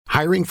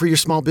Hiring for your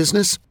small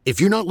business?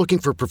 If you're not looking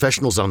for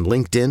professionals on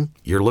LinkedIn,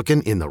 you're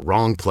looking in the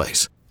wrong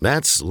place.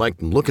 That's like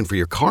looking for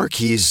your car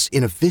keys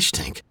in a fish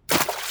tank.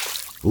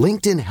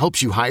 LinkedIn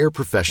helps you hire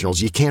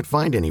professionals you can't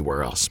find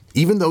anywhere else,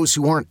 even those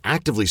who aren't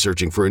actively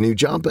searching for a new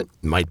job but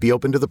might be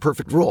open to the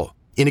perfect role.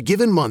 In a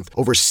given month,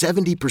 over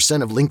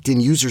 70% of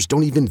LinkedIn users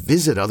don't even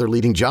visit other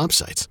leading job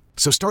sites.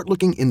 So start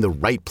looking in the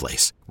right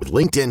place. With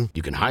LinkedIn,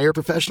 you can hire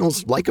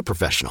professionals like a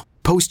professional.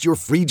 Post your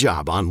free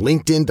job on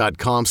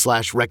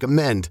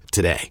linkedin.com/recommend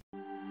today.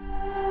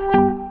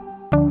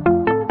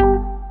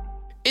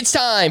 It's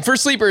time for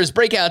Sleepers,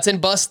 Breakouts, and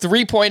Bust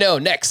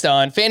 3.0 next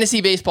on Fantasy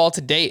Baseball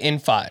Today in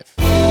 5.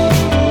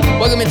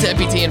 Welcome into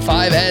FBT in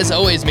 5. As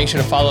always, make sure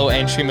to follow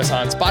and stream us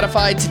on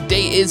Spotify.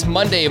 Today is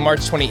Monday,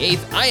 March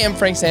 28th. I am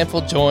Frank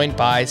Stanfield, joined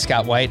by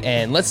Scott White.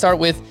 And let's start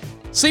with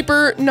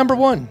sleeper number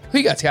 1. Who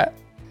you got, Scott?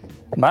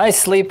 My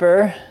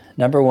sleeper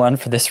number 1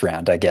 for this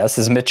round, I guess,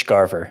 is Mitch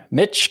Garver.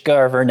 Mitch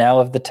Garver, now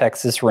of the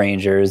Texas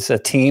Rangers, a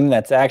team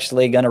that's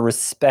actually going to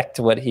respect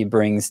what he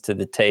brings to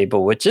the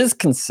table, which is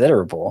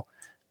considerable,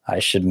 I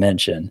should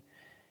mention.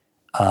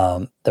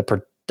 The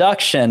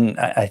production,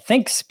 I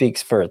think,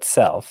 speaks for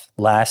itself.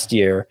 Last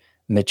year,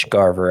 Mitch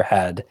Garver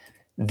had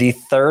the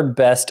third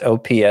best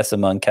OPS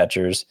among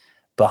catchers,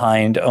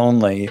 behind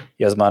only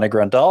Yasmani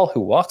Grandal, who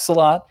walks a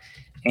lot,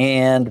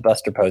 and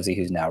Buster Posey,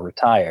 who's now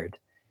retired.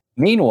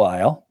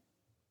 Meanwhile,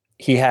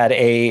 he had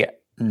a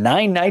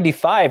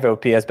 995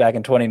 OPS back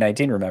in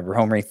 2019, remember,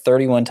 homering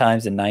 31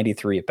 times and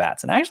 93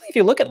 at-bats. And actually, if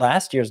you look at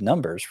last year's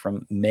numbers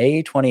from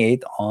May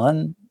 28th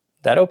on,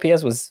 that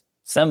OPS was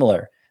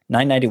similar,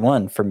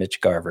 991 for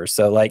Mitch Garver.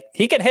 So, like,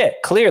 he could hit,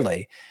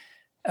 clearly.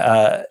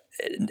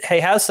 He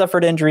has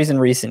suffered injuries in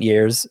recent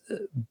years,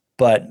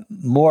 but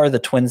more the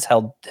Twins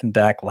held him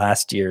back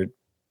last year.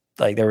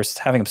 Like, they were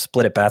having him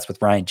split at bats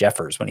with Ryan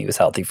Jeffers when he was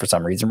healthy for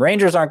some reason.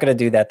 Rangers aren't going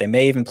to do that. They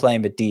may even play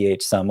him at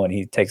DH some when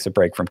he takes a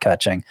break from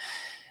catching.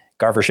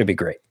 Garver should be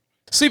great.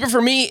 Sleeper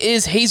for me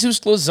is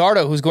Jesus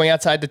Luzardo, who's going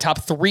outside the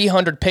top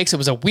 300 picks. It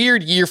was a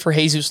weird year for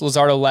Jesus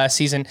Luzardo last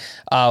season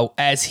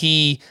as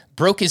he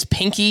broke his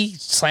pinky,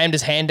 slammed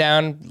his hand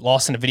down,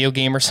 lost in a video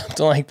game or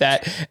something like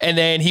that. And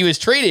then he was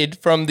traded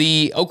from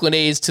the Oakland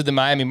A's to the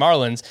Miami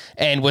Marlins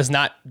and was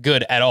not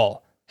good at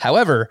all.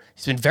 However,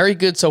 he's been very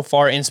good so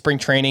far in spring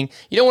training.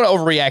 You don't want to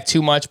overreact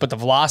too much, but the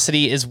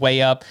velocity is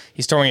way up.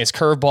 He's throwing his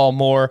curveball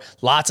more.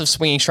 Lots of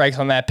swinging strikes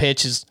on that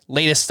pitch. His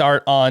latest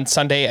start on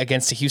Sunday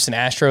against the Houston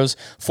Astros,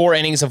 4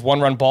 innings of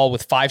 1-run ball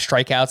with 5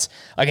 strikeouts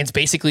against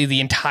basically the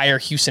entire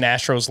Houston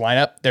Astros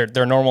lineup,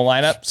 their normal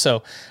lineup.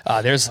 So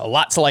there's a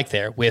lot to like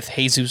there with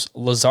Jesus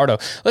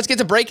Luzardo. Let's get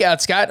to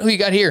breakouts, Scott. Who you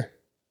got here?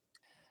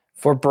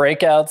 For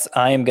breakouts,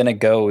 I am going to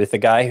go with the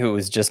guy who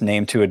was just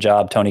named to a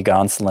job, Tony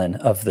Gonsolin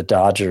of the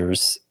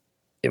Dodgers.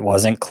 It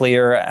wasn't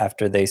clear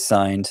after they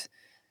signed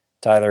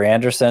Tyler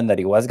Anderson that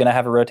he was going to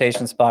have a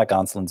rotation spot.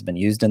 Gonsolin's been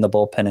used in the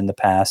bullpen in the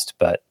past,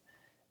 but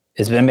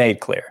it's been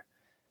made clear.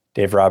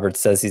 Dave Roberts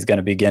says he's going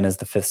to begin as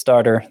the 5th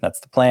starter. That's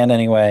the plan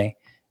anyway.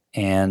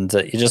 And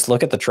you just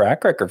look at the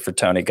track record for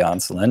Tony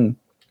Gonsolin.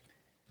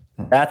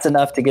 That's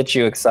enough to get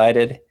you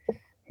excited.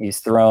 He's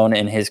thrown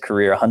in his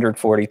career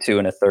 142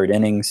 and a third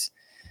innings.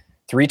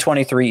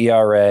 3.23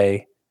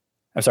 ERA,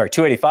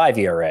 2.85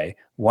 ERA,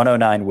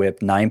 109 whip,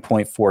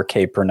 9.4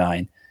 K per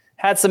 9.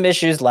 Had some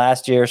issues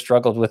last year,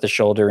 struggled with a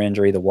shoulder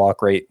injury. The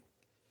walk rate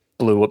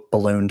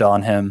ballooned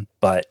on him,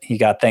 but he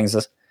got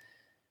things.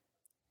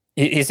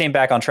 He seemed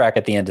back on track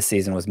at the end of the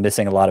season, was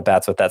missing a lot of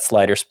bats with that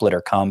slider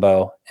splitter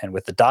combo. And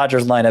with the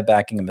Dodgers lineup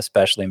backing him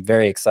especially, I'm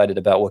very excited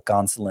about what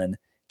Gonsolin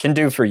can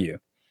do for you.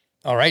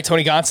 All right,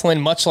 Tony Gonsolin,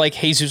 much like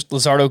Jesus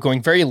Luzardo,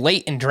 going very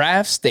late in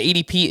drafts. The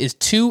ADP is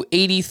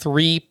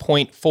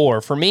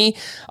 283.4. For me,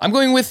 I'm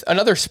going with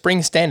another spring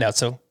standout.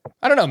 So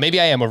I don't know, maybe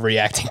I am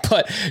overreacting,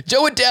 but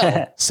Jo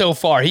Adell so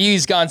far.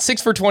 He's gone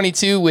 6 for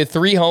 22 with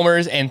 3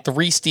 homers and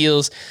 3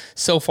 steals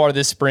so far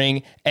this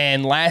spring.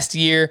 And last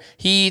year,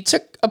 he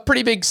took a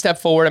pretty big step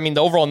forward. I mean,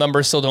 the overall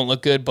numbers still don't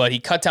look good, but he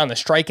cut down the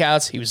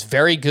strikeouts. He was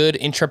very good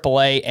in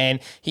AAA, and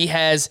he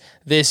has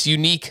this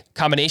unique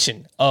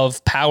combination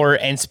of power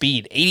and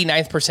speed.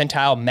 89th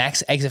percentile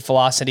max exit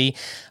velocity,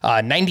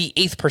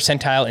 98th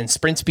percentile in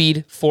sprint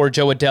speed for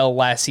Jo Adell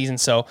last season.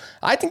 So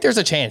I think there's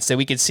a chance that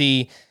we could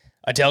see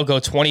Adell go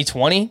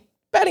 2020.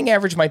 Batting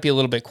average might be a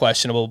little bit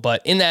questionable,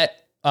 but in that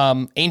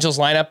Angels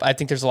lineup, I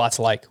think there's a lot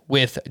to like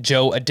with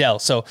Jo Adell.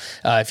 So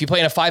if you play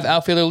in a 5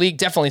 outfielder league,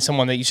 definitely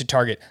someone that you should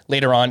target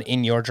later on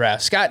in your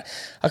draft. Scott,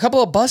 a couple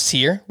of busts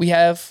here. We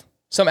have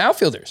some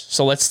outfielders,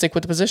 so let's stick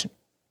with the position.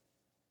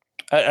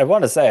 I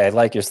want to say I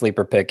like your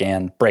sleeper pick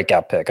and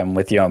breakout pick. I'm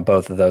with you on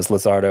both of those,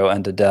 Luzardo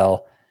and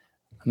Adell.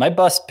 My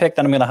bust pick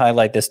that I'm going to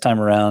highlight this time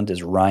around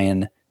is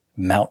Ryan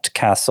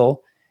Mountcastle.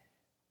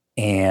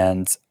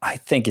 And I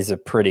think is a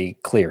pretty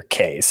clear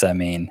case. I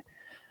mean,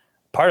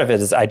 part of it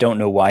is I don't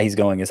know why he's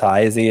going as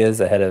high as he is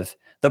ahead of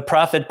the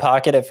profit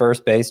pocket at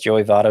first base,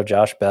 Joey Votto,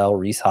 Josh Bell,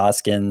 Rhys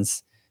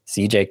Hoskins,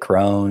 CJ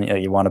Cron.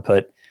 You want to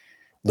put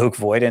Luke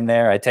Voigt in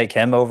there. I take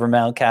him over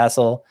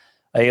Mountcastle.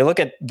 You look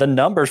at the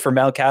numbers for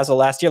Mountcastle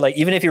last year, like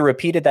even if you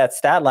repeated that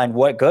stat line,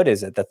 what good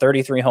is it? The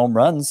 33 home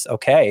runs,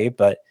 okay,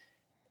 but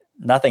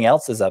nothing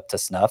else is up to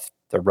snuff.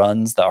 The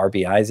runs, the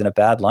RBIs in a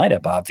bad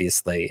lineup,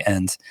 obviously.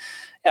 And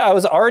yeah, I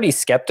was already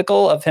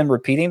skeptical of him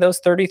repeating those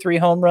 33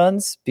 home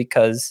runs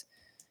because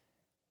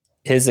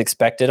his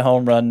expected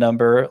home run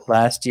number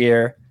last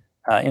year,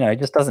 he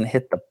just doesn't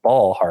hit the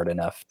ball hard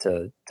enough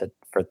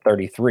for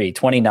 33.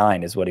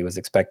 29 is what he was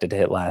expected to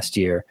hit last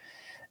year.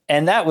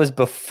 And that was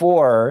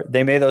before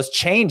they made those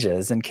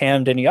changes in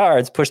Camden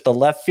Yards, pushed the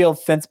left field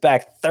fence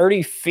back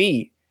 30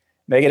 feet,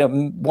 making it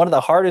one of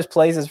the hardest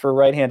places for a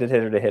right-handed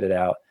hitter to hit it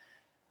out.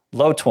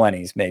 Low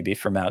 20s maybe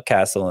for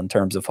Mountcastle in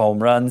terms of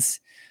home runs.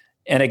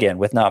 And again,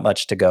 with not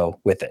much to go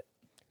with it.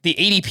 The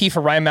ADP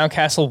for Ryan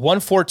Mountcastle,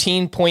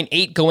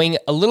 114.8, going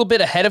a little bit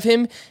ahead of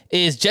him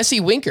is Jesse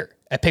Winker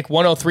at pick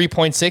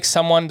 103.6,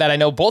 someone that I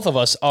know both of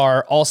us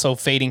are also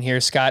fading here,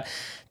 Scott.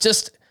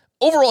 Just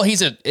overall,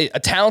 he's a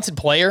talented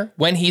player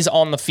when he's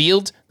on the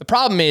field. The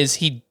problem is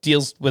he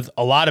deals with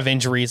a lot of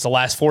injuries the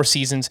last 4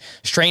 seasons: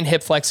 strained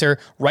hip flexor,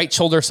 right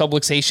shoulder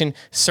subluxation,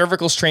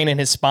 cervical strain in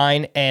his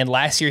spine, and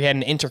last year he had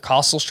an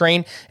intercostal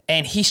strain,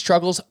 and he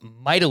struggles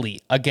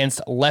mightily against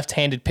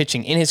left-handed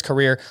pitching in his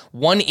career.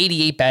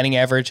 188 batting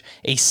average,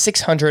 a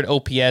 600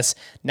 OPS,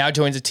 now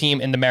joins a team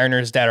in the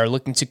Mariners that are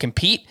looking to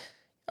compete.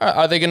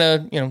 Are they going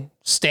to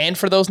stand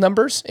for those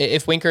numbers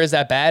if Winker is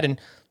that bad? And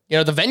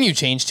the venue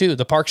change too.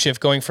 The park shift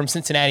going from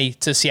Cincinnati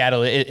to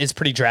Seattle is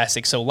pretty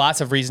drastic. So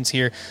lots of reasons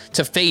here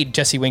to fade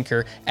Jesse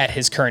Winker at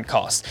his current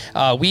cost.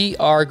 We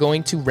are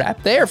going to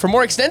wrap there. For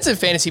more extensive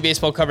fantasy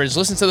baseball coverage,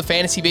 listen to the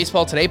Fantasy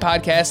Baseball Today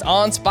podcast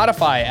on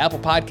Spotify, Apple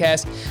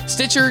Podcasts,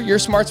 Stitcher, your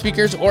smart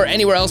speakers, or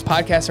anywhere else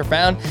podcasts are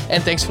found.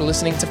 And thanks for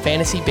listening to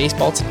Fantasy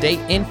Baseball Today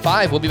in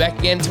 5. We'll be back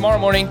again tomorrow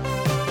morning.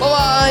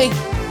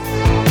 Bye-bye.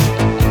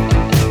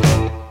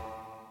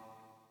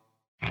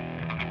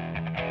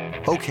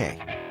 Okay.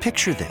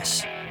 Picture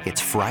this.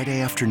 It's Friday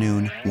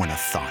afternoon when a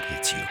thought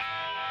hits you.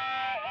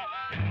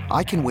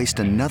 I can waste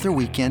another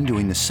weekend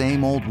doing the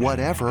same old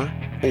whatever,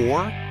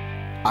 or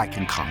I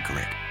can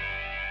conquer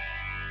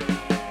it.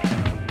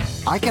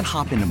 I can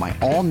hop into my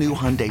all-new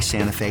Hyundai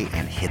Santa Fe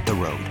and hit the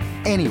road.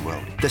 Any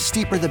road. The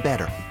steeper, the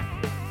better.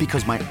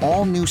 Because my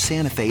all-new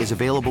Santa Fe is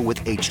available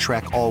with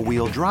H-Track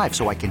all-wheel drive,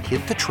 so I can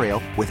hit the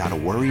trail without a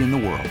worry in the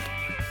world.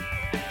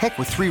 Heck,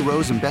 with 3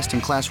 rows and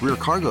best-in-class rear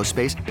cargo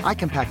space, I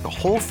can pack the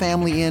whole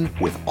family in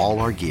with all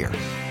our gear.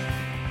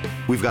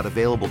 We've got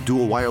available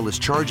dual wireless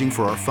charging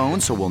for our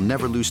phones, so we'll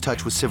never lose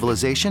touch with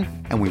civilization,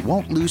 and we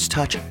won't lose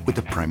touch with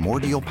the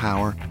primordial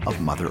power of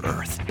Mother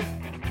Earth.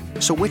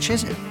 So which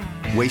is it?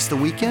 Waste the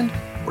weekend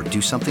or do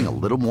something a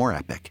little more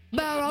epic?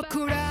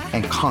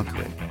 And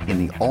conquer it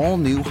in the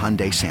all-new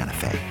Hyundai Santa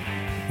Fe.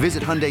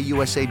 Visit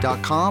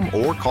HyundaiUSA.com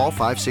or call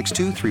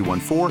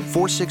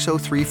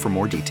 562-314-4603 for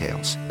more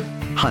details.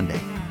 Hyundai.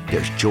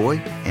 There's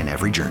joy in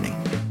every journey.